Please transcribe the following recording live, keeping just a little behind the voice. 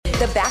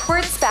The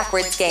Backwards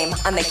game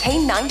on the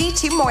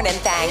K92 Morning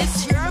Thing.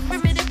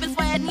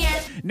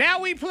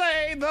 Now we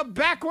play the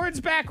Backwards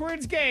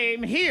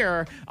game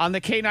here on the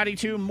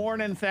K92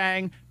 Morning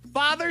Thing.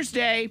 Father's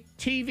Day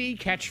TV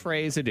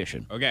Catchphrase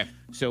Edition. Okay.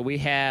 So we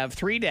have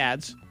three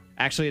dads.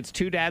 Actually, it's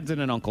two dads and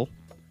an uncle.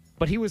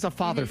 But he was a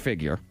father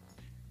figure.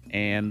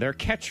 And their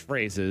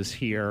catchphrases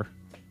here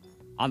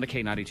on the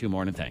K92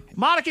 Morning Thing.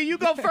 Monica, you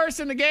go first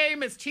in the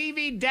game. It's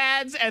TV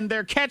dads and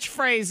their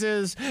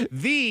catchphrases.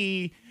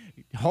 The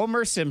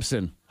Homer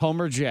Simpson,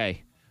 Homer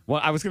J.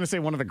 Well, I was going to say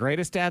one of the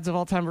greatest dads of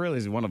all time. Really,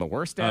 is he one of the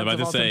worst dads I was of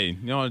about all to say,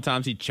 time? you know the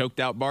times he choked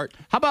out Bart?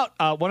 How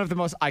about one of the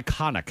most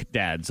iconic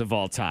dads of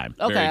all time?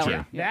 Okay. Very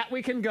true. That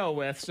we can go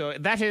with. So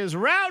that is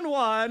round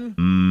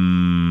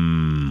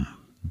one.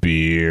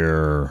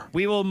 Beer.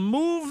 We will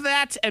move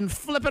that and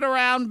flip it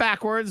around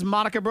backwards.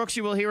 Monica Brooks,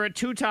 you will hear it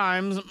 2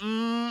 times.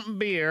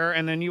 Beer.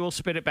 And then you will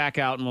spit it back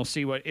out and we'll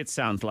see what it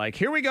sounds like.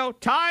 Here we go.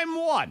 Time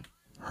 1.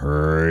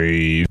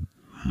 Hurry.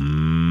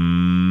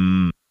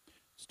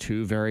 It's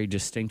 2 very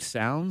distinct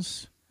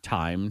sounds.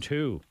 Time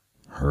 2.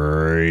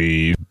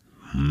 Hurry.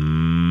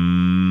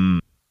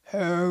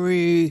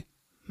 Hurry.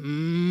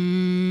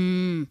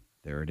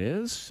 There it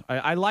is.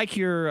 I like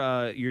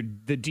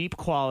the deep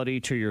quality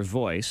to your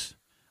voice.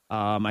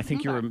 I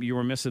think you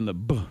were missing the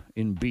b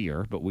in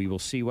beer, but we will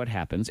see what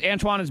happens.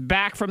 Antoine is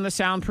back from the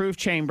soundproof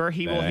chamber.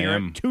 He will hear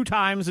it 2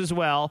 times as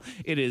well.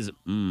 It is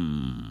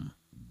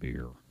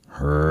beer.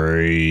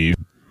 Hurry.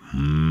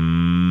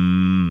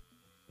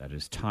 That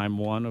is time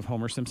 1 of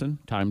Homer Simpson.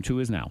 Time 2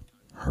 is now.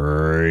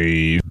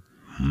 Hurry.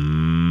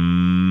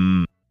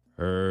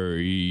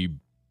 Hurry.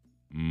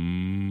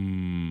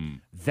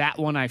 That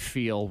one I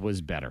feel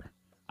was better.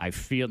 I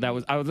feel that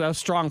was a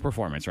strong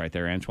performance right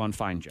there, Antoine.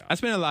 Fine job. I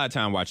spent a lot of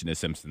time watching The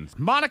Simpsons.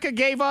 Monica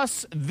gave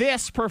us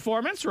this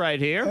performance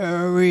right here.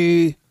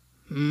 Hurry.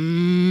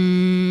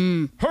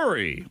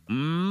 Hurry.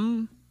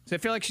 So I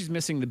feel like she's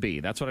missing the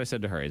B. That's what I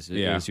said to her. Is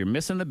you're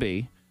missing the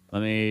B.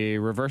 Let me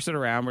reverse it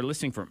around. We're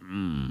listening for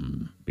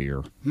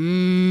beer.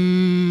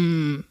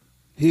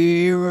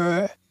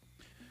 Here.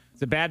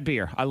 It's a bad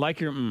beer. I like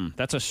your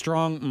That's a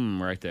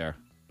strong right there.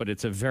 But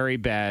it's a very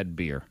bad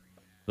beer.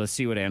 Let's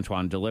see what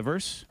Antoine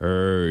delivers.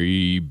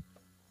 Hurry.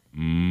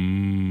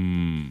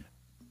 Here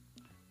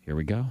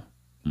we go.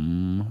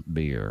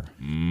 Beer.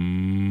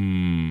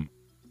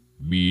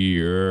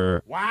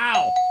 Beer.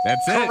 Wow.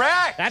 That's it.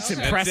 Correct. That's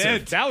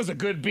impressive. it. That was a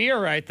good beer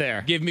right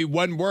there. Give me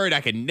one word, I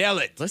can nail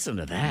it. Listen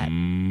to that.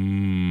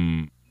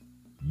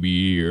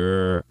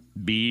 Beer.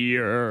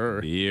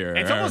 Beer. Beer.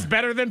 It's almost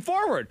better than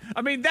forward.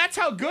 I mean, that's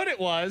how good it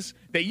was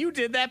that you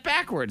did that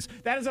backwards.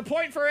 That is a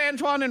point for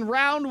Antoine in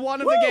round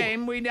 1 of the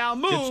game. We now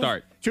move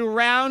start. to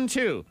round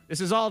 2.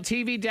 This is all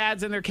TV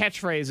dads and their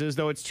catchphrases,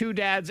 though it's 2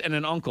 dads and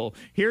an uncle.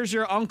 Here's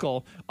your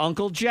uncle,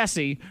 Uncle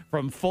Jesse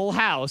from Full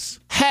House.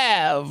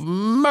 Have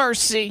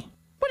mercy.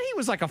 But he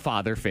was like a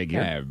father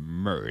figure. Have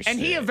mercy. And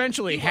he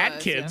eventually had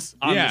kids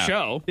on the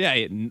show.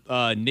 Yeah,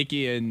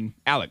 Nikki and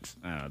Alex.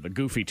 The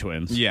Goofy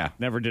twins. Yeah.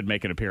 Never did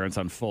make an appearance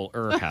on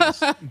Fuller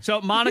House.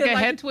 So, Monica, Like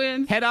head the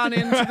twins. on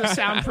into the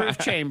soundproof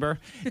chamber.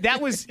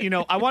 That was,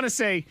 I want to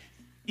say,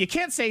 you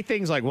can't say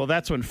things like, well,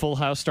 that's when Full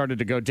House started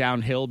to go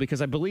downhill,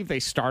 because I believe they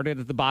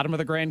started at the bottom of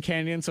the Grand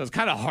Canyon, so it's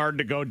kind of hard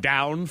to go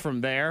down from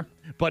there.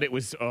 But it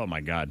was, oh,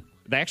 my God.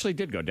 They actually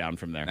did go down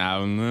from there. I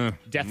don't know.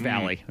 Death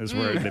Valley is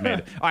where they made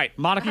it. All right,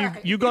 Monica,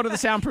 you go to the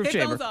soundproof It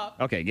chamber. goes up.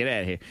 Okay, get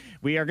out of here.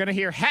 We are going to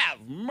hear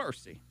Have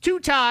Mercy 2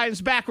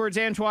 times backwards,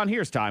 Antoine.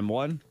 Here's time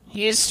 1.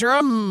 He's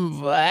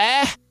from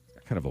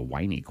Kind of a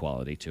whiny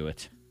quality to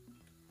it.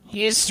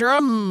 He's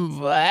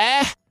from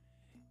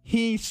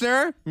He,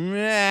 sir?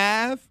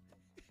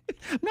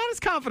 I'm not as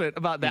confident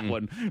about that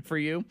one for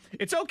you.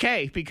 It's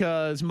okay,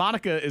 because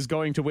Monica is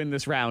going to win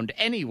this round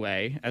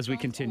anyway as we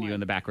continue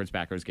in the backwards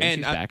game. And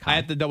She's I back.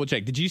 have to double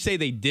check. Did you say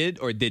they did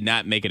or did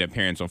not make an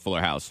appearance on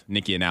Fuller House,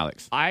 Nikki and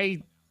Alex?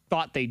 I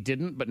thought they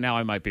didn't, but now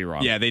I might be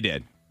wrong. Yeah, they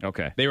did.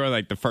 Okay. They were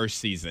like the first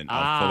season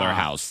of Fuller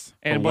House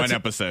for And one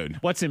episode.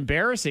 What's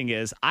embarrassing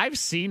is I've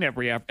seen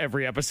every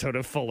episode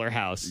of Fuller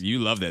House. You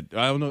love that.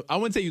 I don't know. I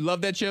wouldn't say you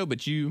love that show,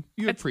 but you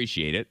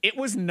appreciate it. It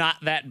was not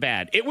that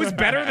bad. It was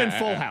better than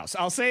Full House.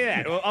 I'll say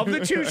that. Of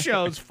the 2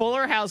 shows,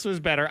 Fuller House was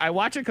better. I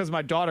watch it because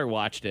my daughter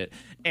watched it.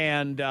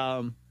 And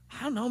I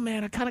don't know,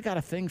 man. I kind of got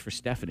a thing for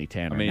Stephanie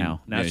Tanner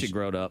now. Now yeah, she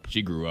growed up.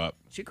 She grew up.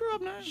 She grew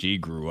up now. She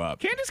grew up.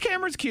 Candace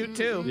Cameron's cute,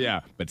 too.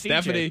 Yeah, but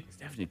TJ.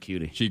 Stephanie,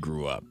 cutie. she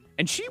grew up.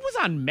 And she was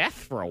on meth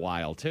for a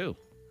while, too.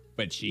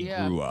 But she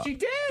Yeah. grew up. She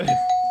did.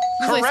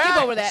 Like, skip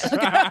over that.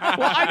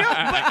 Well, I know,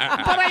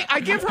 but I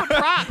give her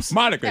props.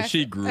 Monica,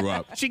 she grew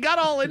up. She got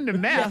all into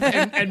meth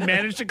and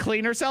managed to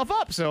clean herself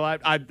up. So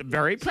I'm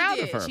very proud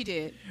of her. She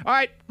did. All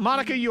right,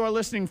 Monica, you are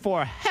listening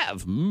for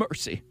Have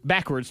Mercy.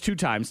 Backwards 2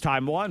 times,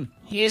 time 1.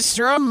 He's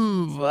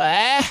from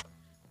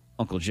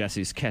Uncle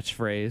Jesse's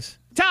catchphrase.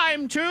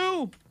 Time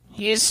 2.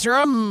 He's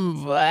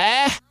from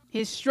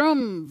His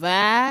strum,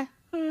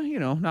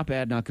 Not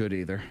bad, not good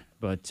either.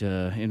 But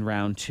in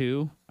round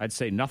 2, I'd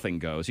say nothing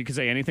goes. You could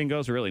say anything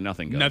goes, or really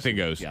nothing goes. Nothing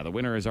goes. Yeah, the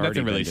winner is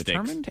already Nothing really been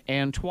determined.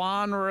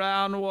 Antoine,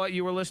 round what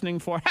you were listening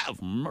for. Have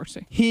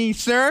mercy. He,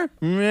 sir,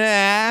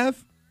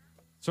 have.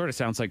 Sort of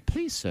sounds like,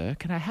 please, sir,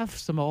 can I have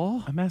some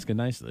more? I'm asking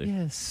nicely.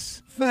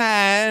 Yes.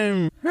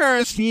 Fine,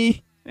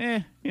 Hersey.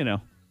 I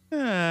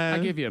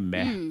give you a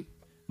meh.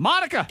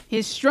 Monica.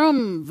 His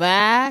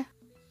Strumva.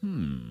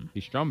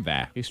 He's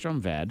Strumvac. He's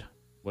Strumvad.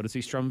 What does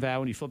he Strumvad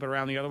when you flip it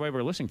around the other way?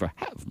 We're listening for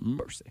have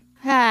mercy.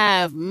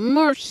 Have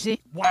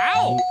mercy.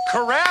 Wow.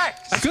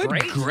 Correct. That's Good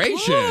great.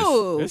 gracious.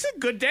 Ooh. This is a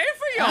good day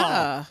for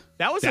y'all.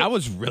 That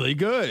was really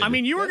good. I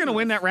mean, you were going to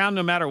win that round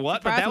no matter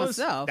what, but Surprised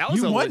myself. that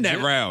was You a won that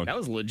legit- round. That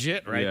was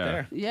legit right Yeah.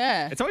 there.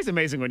 Yeah. It's always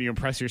amazing when you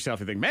impress yourself.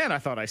 You think, man, I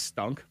thought I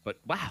stunk, but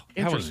wow,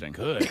 interesting.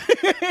 good.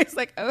 It's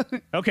like, oh.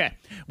 Okay,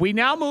 we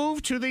now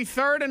move to the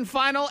third and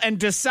final and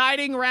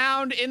deciding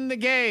round in the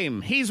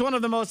game. He's one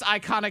of the most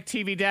iconic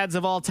TV dads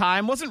of all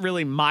time. Wasn't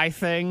really my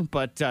thing,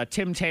 but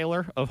Tim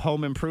Taylor of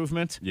Home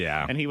Improvement.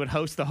 Yeah. And he would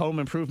host the Home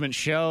Improvement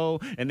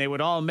show, and they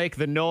would all make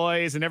the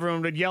noise, and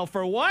everyone would yell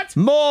for what?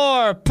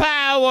 More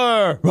power!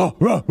 So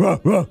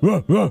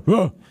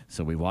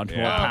we want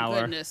more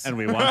power, goodness. and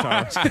we want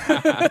our...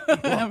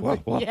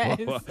 Yes.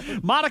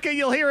 Monica,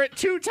 you'll hear it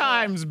 2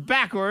 times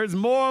backwards.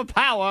 More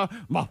power.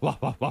 And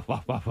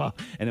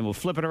then we'll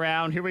flip it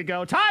around. Here we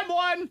go. Time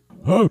 1.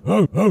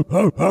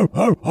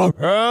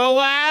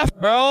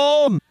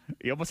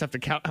 You almost have to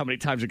count how many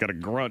times you got to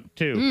grunt,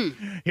 too.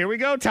 Here we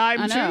go. Time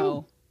I 2.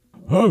 know.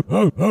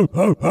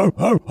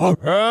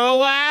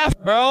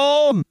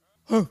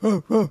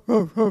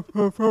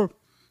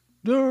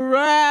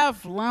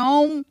 Giraffe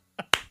long.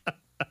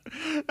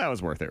 That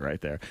was worth it right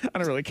there. I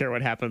don't really care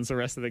what happens the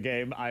rest of the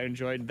game. I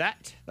enjoyed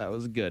that. That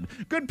was good.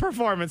 Good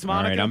performance, All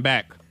Monica. right, I'm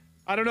back.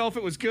 I don't know if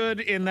it was good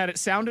in that it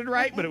sounded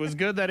right, but it was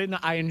good that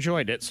I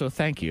enjoyed it, so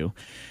thank you.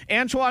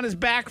 Antoine is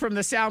back from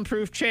the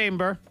soundproof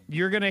chamber.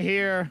 You're going to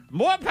hear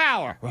more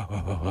power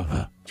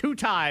 2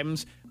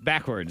 times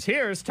backwards.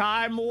 Here's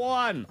time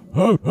 1.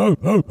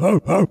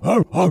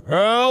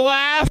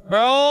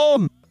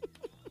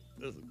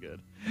 This is good.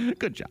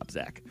 Good job,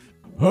 Zach.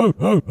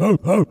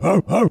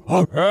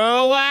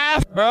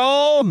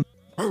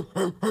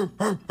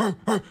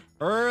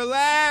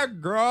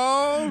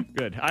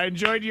 Good. I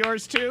enjoyed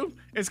yours too.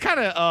 It's kind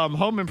of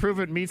Home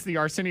Improvement meets the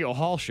Arsenio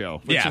Hall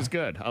show, which Yeah. is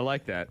good. I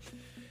like that.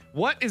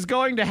 What is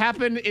going to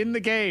happen in the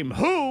game?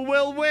 Who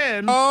will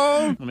win?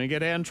 Oh. Let me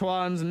get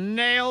Antoine's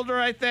nailed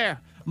right there.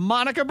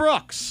 Monica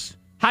Brooks,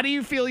 how do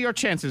you feel your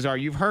chances are?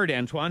 You've heard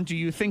Antoine. Do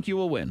you think you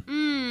will win?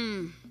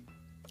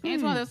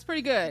 Antoine, that's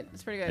pretty good.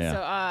 That's pretty good.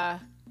 Yeah.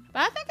 So,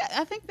 but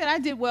I think that I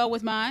did well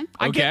with mine.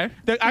 I get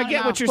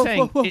what you're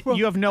saying.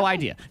 You have no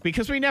idea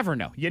because we never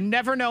know. You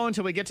never know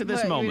until we get to this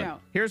But, you moment. know.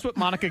 Here's what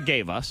Monica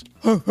gave us.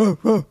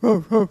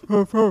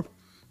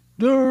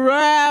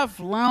 Giraffe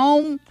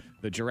long.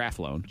 The giraffe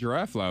loan.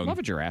 Giraffe loan. Love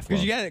a giraffe Because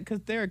loan. you got it because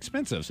they're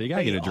expensive, so you got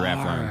to get a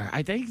giraffe loan.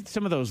 I think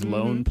some of those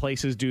loan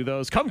places do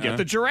those. Come get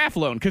the giraffe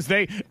loan because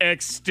they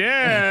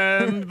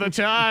extend the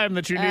time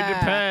that you need to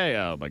pay.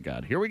 Oh, my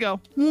God. Here we go.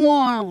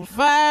 One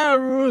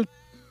fire.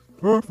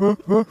 I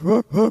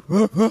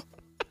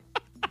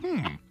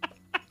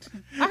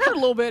heard a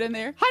little bit in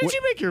there. How did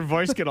you make your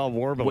voice get all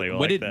warbly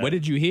like that? What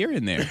did you hear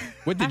in there?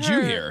 What did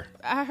you hear?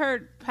 I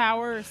heard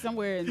power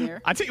somewhere in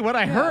there. I tell you what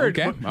I heard.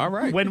 Okay, all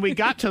right. When we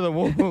got to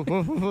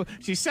the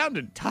she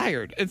sounded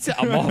tired.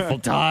 I'm awful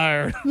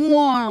tired.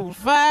 One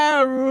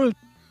fire.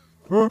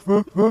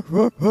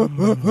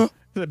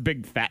 The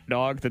big fat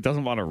dog that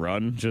doesn't want to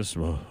run. Just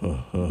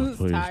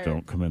please tired?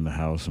 don't come in the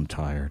house. I'm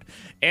tired.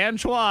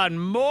 Antoine,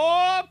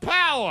 more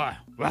power.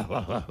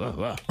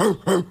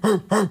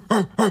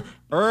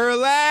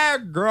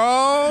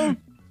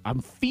 I'm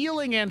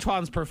feeling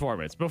Antoine's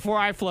performance before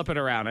I flip it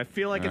around. I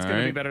feel like it's going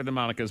to be right. better than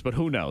Monica's, but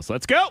who knows?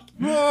 Let's go.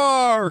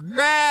 More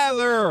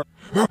gather.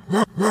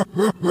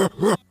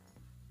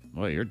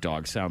 Well, your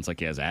dog sounds like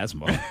he has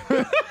asthma.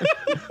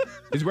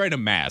 He's wearing a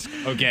mask.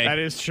 Okay, That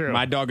is true.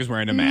 My dog is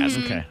wearing a mask.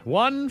 Okay.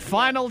 One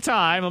final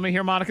time. Let me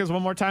hear Monica's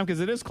one more time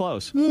because it is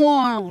close.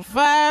 One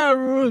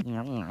fire.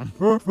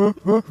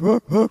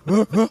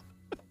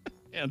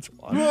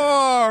 Antoine.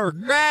 More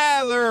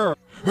gather.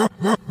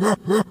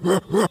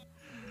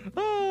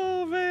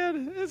 Oh,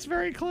 man. It's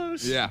very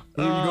close. Yeah.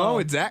 Who you going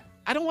with, Zach?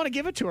 I don't want to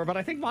give it to her, but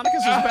I think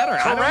Monica's was better.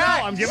 I don't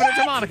know. I'm giving it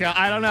to Monica.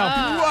 I don't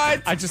know.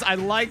 What? I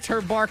liked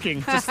her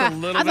barking just a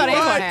little I bit. thought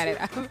Antoine had it.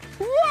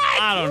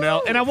 I don't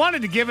know. And I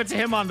wanted to give it to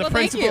him on the Well,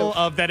 thank principle you.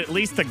 of that at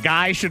least the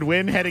guy should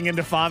win heading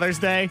into Father's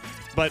Day.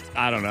 But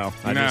I don't know.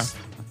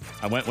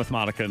 I went with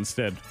Monica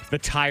instead. The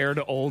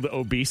tired, old,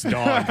 obese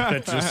dog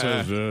that just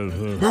says,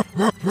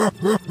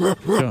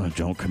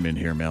 don't come in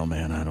here,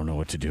 mailman. I don't know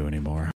what to do anymore.